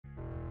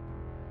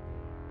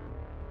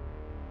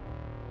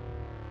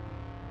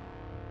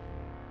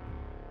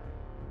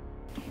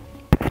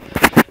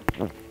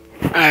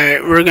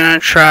Alright, we're gonna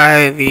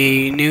try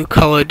the new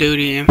Call of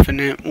Duty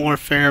Infinite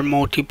Warfare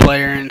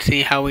multiplayer and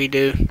see how we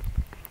do.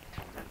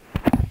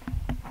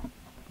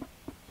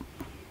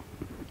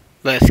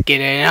 Let's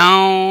get it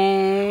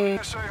on.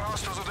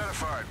 Hostiles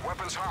identified.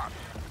 Weapons hot.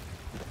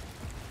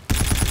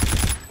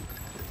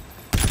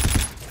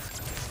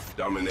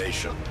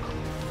 Domination.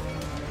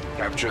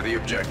 Capture the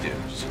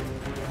objectives.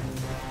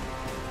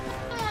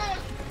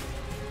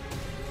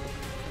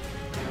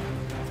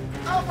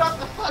 I'm about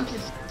to fucking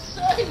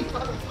say,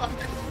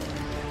 motherfucker.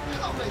 That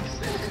don't make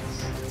sense.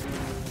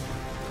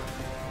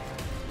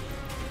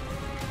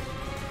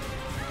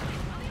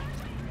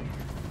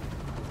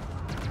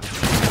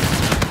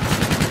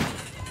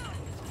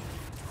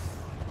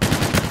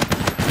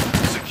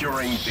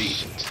 Securing B.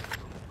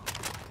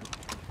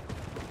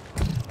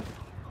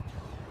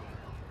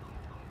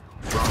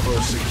 Bravo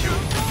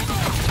secure.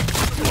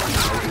 You are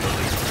now in the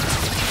lead.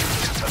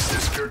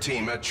 Assist your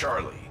team at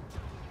Charlie.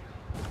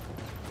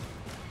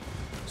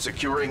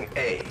 Securing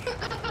A.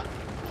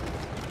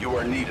 You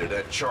are needed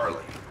at Charlie.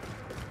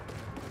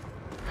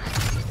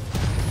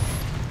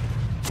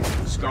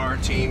 Scar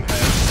team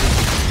has C.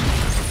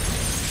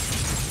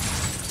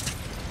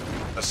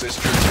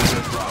 Assist your team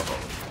at Bravo.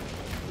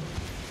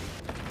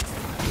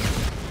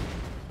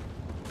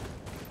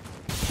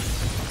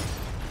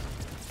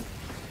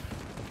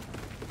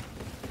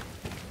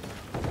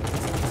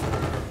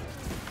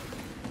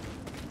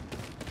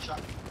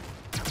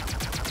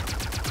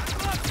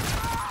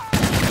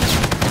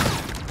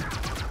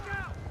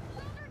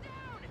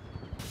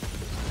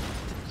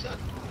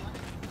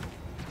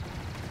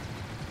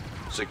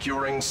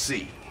 Securing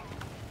C.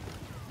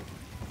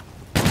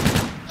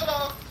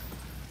 Hello.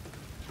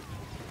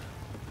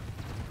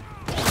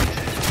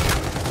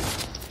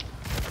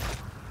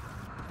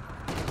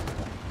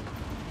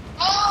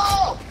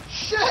 Oh!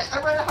 Shit!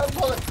 I ran out of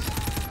bullets.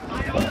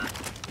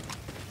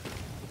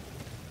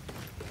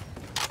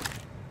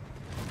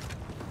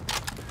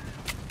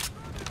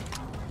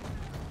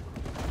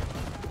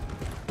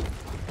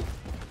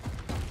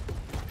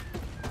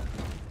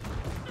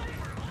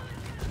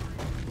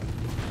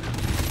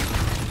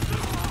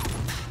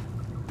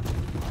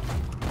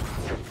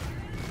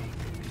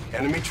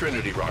 Enemy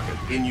Trinity rocket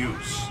in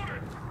use.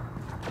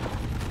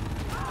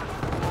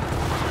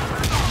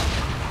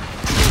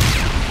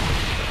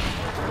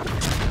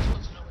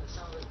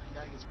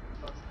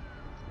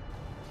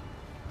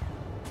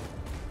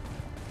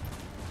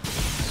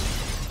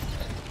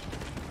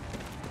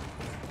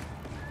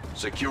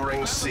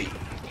 Securing C.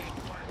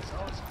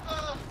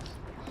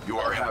 You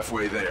are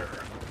halfway there.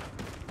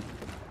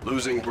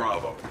 Losing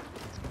Bravo.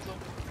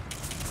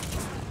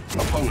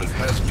 Opponent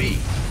has B.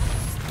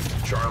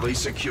 Charlie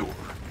secure.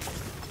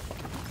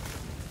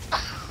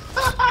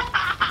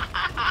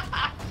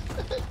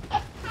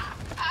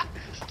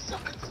 So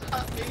it's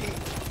not me.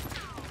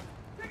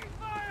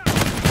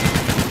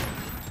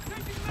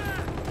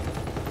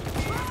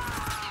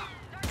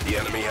 The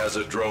enemy has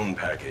a drone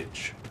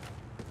package.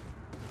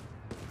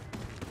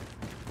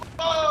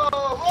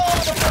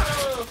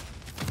 Oh!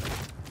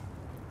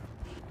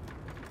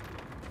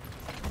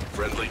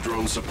 Friendly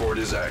drone support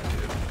is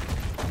active.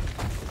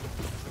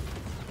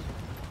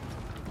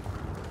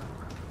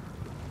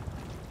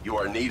 You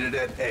are needed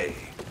at A.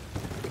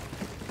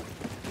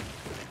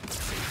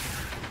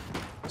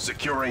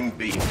 Securing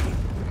B.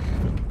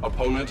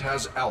 Opponent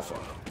has Alpha.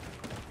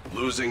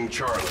 Losing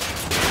Charlie.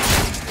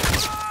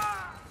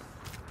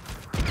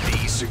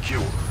 B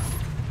secure.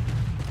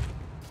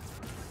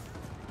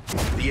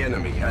 The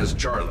enemy has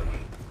Charlie.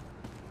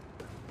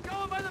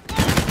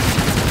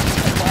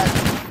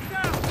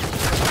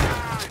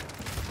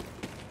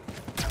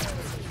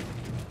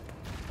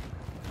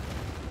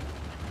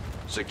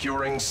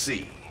 Securing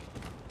C.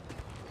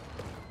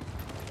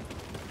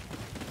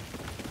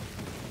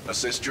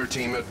 Assist your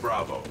team at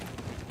Bravo.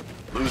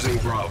 Losing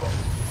Bravo.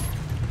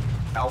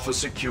 Alpha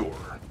secure.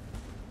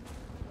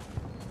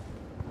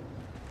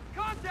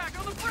 Contact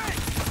on the bridge!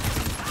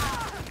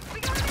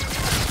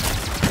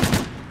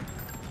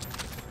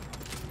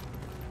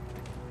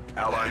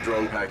 Allied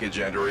drone package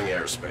entering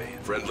airspace.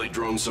 Friendly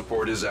drone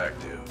support is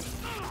active.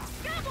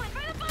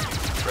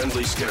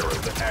 Friendly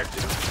Scarab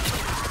active.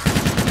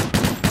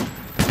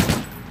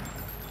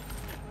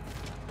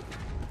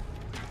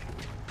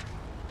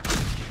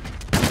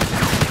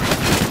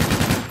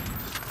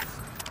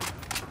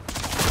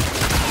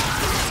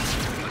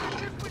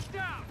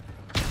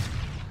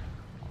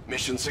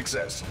 Mission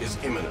success is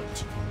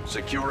imminent.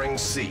 Securing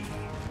C.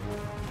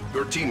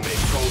 Your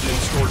teammate called in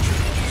Scorchers.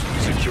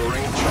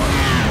 Securing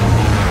Charlie.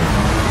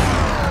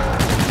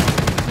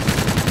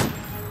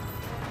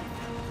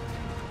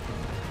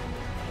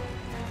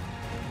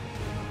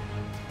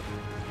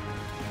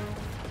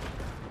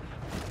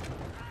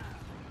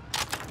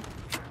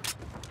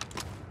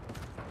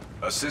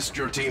 Assist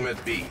your team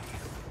at B.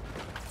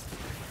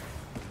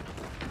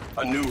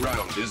 A new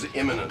round is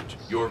imminent.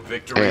 Your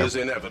victory is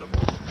inevitable.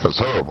 That's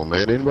horrible,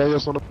 man. Anybody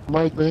else on the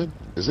mic, man?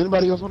 Is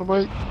anybody else on the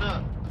mic?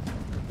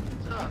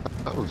 No.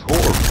 That was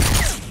horrible.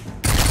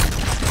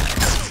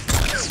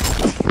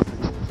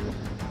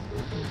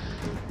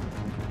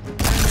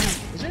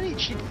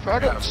 cheap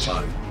products.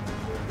 Half time.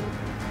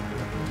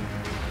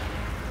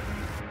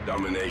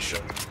 Domination.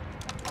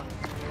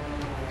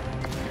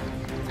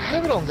 I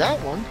have it on that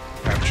one.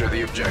 Capture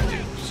the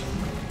objectives.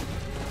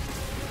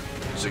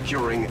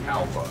 Securing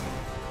Alpha.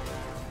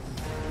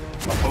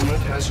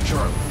 Opponent has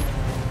Charlie.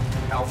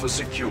 Alpha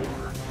secure.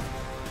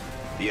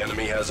 The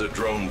enemy has a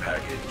drone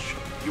package.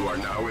 You are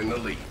now in the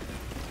lead.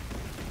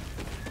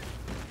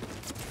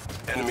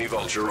 Enemy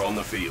Vulture on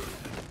the field.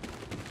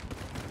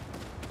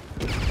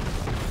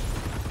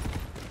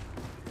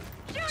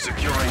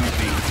 Securing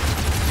B.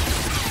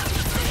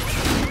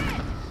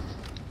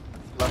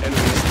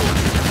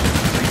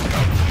 Enemy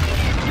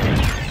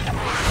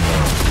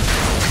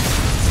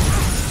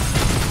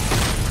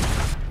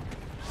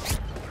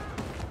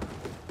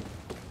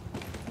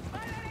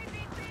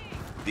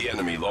The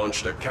enemy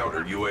launched a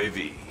counter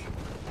UAV.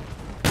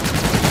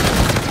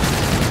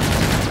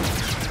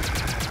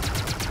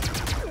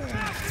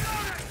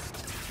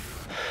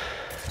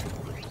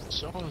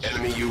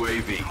 Enemy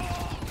UAV.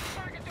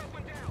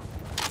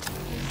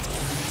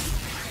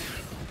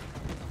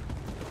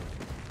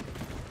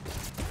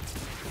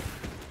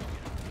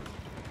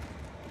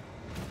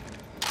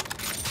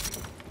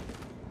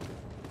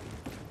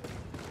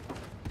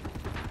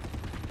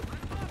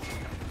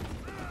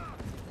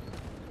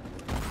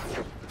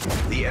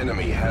 The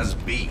enemy has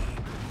B.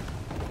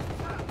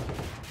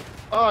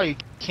 Oh, you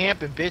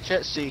camping bitch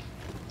at sea.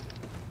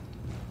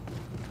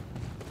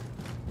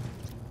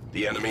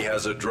 The enemy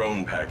has a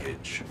drone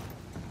package.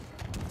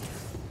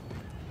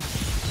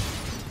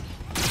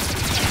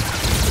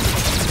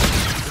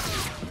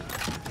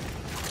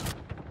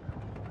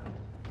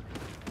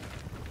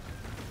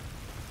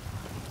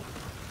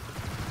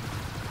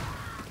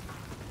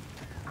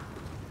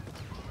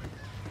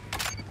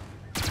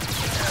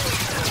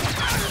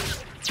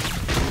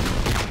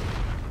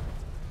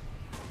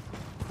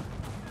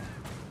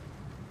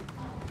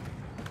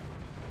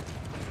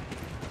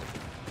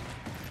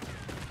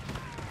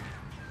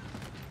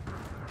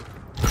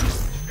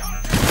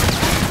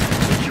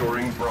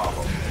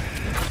 Bravo.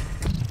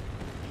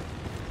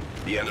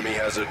 The enemy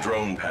has a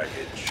drone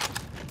package.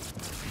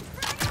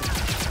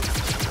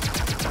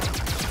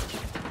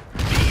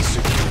 B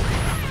secure.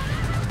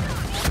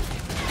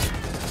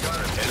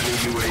 Enemy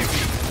UAV.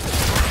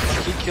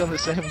 Keep killing the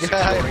same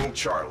guy. Securing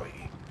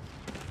Charlie.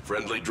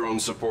 Friendly drone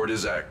support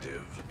is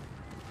active.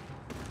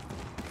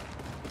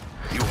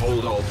 You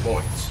hold all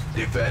points.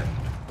 Defend.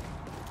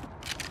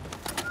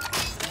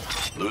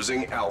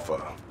 Losing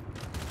Alpha.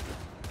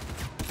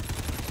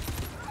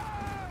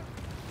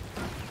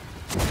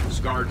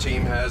 Scar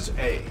team has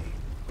A.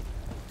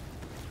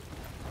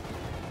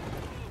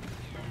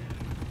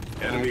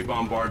 Enemy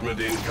bombardment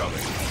incoming.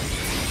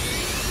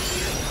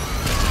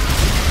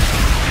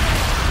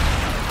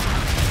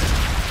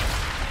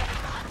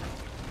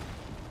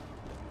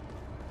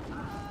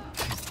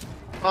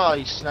 Oh,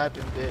 you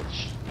sniping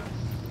bitch.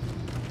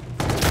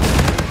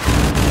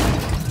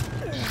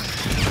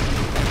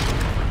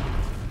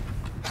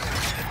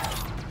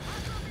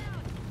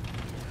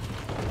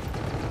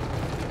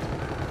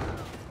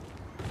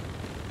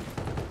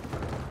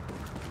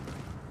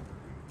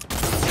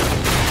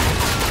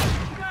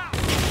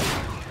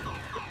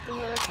 You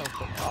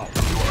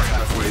are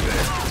halfway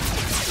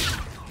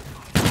there.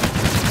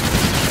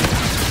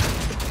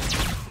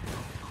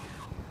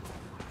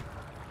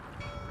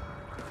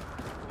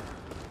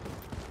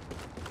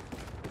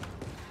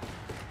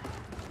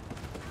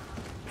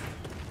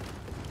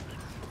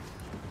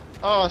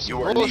 Oh, it's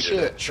You are needed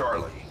bullshit. at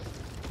Charlie.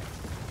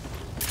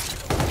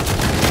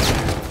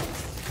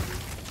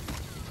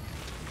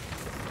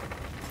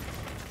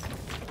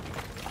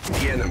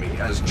 The enemy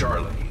has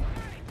Charlie.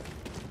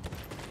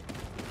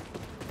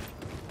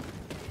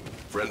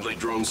 Friendly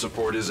drone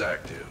support is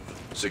active.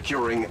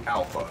 Securing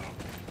Alpha.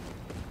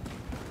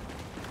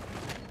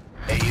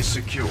 A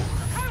secure.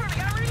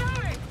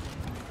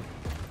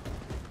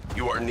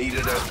 You are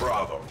needed at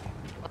Bravo.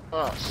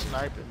 Oh,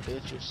 sniping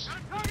bitches.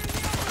 Our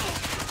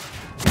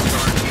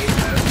team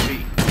has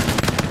B.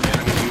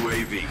 Enemy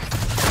UAV.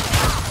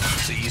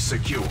 C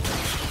secure.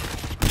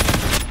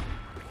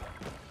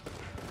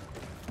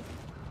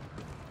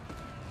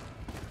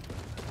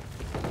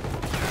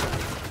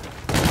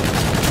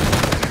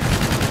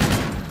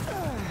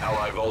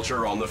 Ally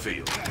Vulture on the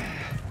field.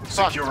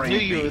 Fuck, Securing knew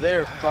B. you were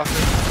there,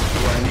 fucker.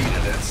 You are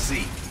needed at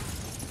C.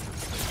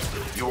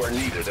 You are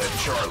needed at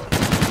Charlie.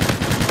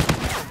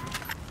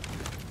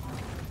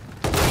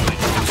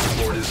 Drone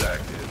support is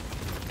active.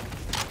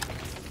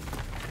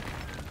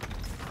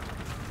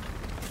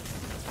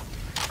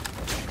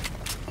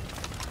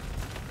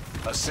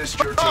 Assist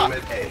your team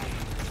at A.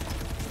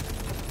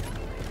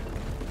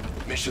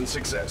 Mission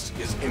success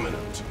is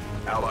imminent.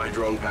 Allied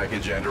drone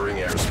package entering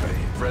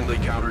airspace. Friendly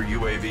counter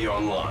UAV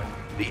online.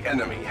 The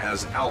enemy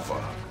has Alpha.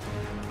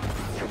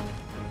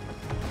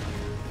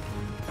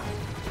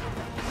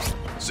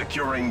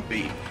 Securing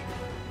B.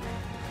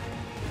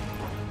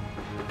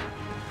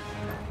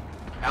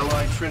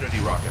 Allied Trinity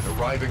rocket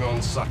arriving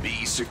on site.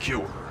 B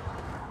secure.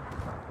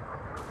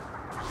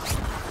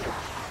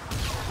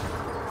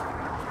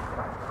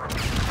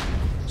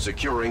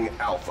 Securing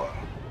Alpha.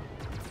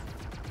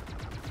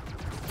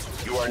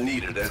 You are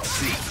needed at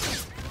C.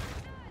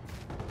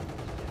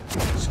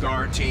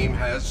 Star Team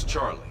has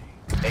Charlie.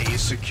 A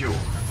secure.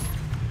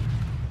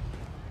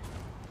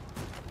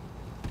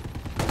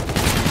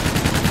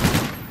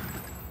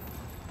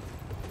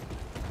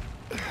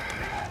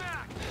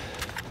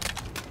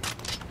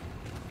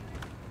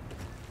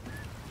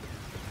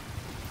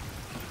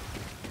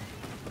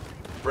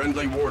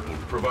 Friendly Warden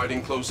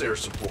providing close air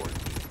support.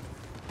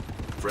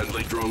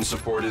 Friendly drone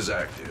support is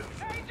active.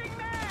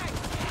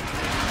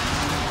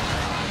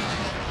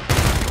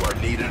 You are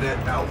needed at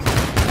Alpha.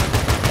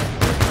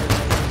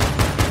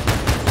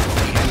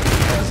 The enemy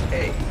has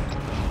A.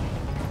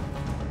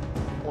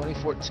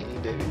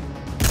 2014, baby.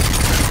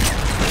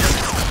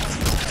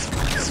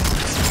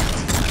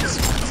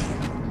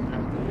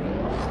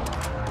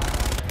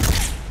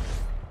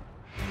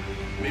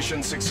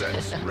 Mission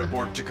success.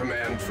 Report to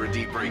command for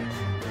debrief.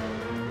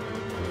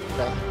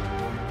 Okay.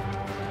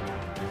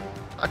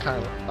 I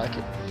kind of like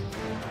it.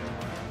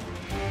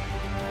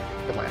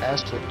 Get my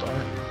ass whipped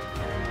on it.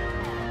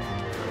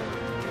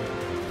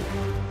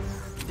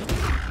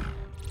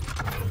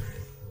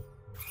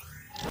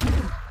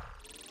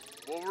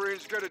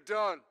 Wolverines get it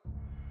done.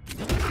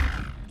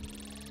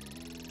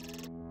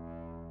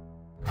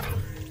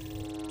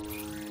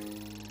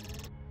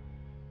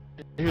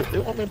 They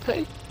want me to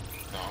pay?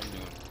 No, I'm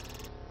good.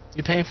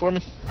 You paying for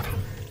me?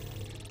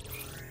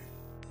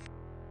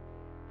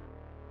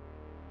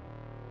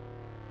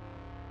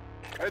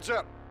 Heads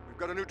up. We've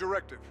got a new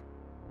directive.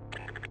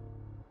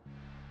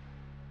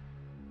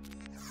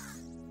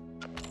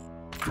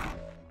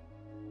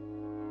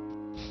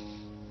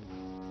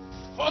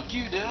 Fuck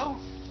you, Dale.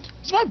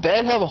 Does my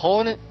bed have a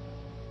hole in it?